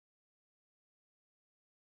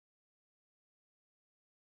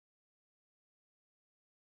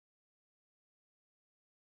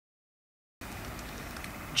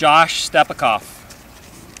Josh Stepikoff.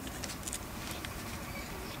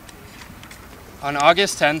 On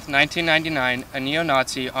August 10, 1999, a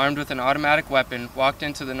neo-Nazi armed with an automatic weapon walked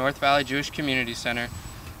into the North Valley Jewish Community Center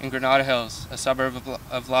in Granada Hills, a suburb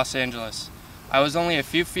of Los Angeles. I was only a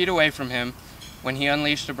few feet away from him when he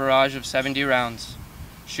unleashed a barrage of 70 rounds,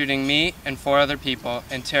 shooting me and 4 other people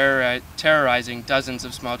and terrorizing dozens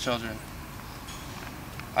of small children.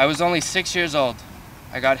 I was only 6 years old.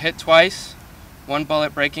 I got hit twice, one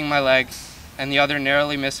bullet breaking my leg and the other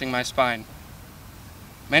narrowly missing my spine.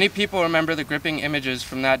 Many people remember the gripping images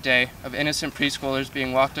from that day of innocent preschoolers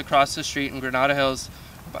being walked across the street in Granada Hills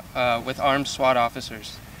with armed SWAT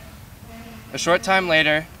officers. A short time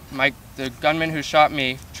later, the gunman who shot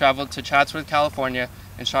me traveled to Chatsworth, California,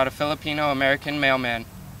 and shot a Filipino-American mailman.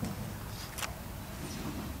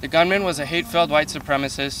 The gunman was a hate-filled white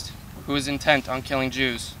supremacist who was intent on killing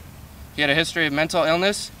Jews. He had a history of mental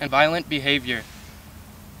illness and violent behavior.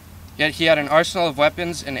 Yet he had an arsenal of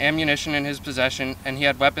weapons and ammunition in his possession, and he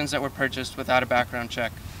had weapons that were purchased without a background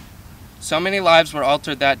check. So many lives were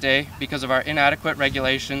altered that day because of our inadequate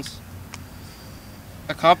regulations.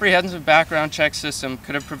 A comprehensive background check system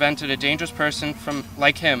could have prevented a dangerous person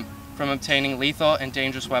like him from obtaining lethal and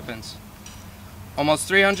dangerous weapons. Almost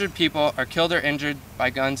 300 people are killed or injured by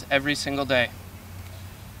guns every single day.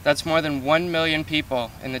 That's more than 1 million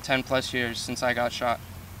people in the 10+ years since I got shot.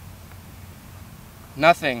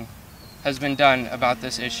 Nothing has been done about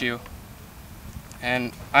this issue,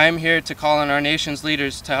 and I am here to call on our nation's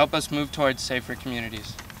leaders to help us move towards safer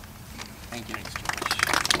communities. Thank you.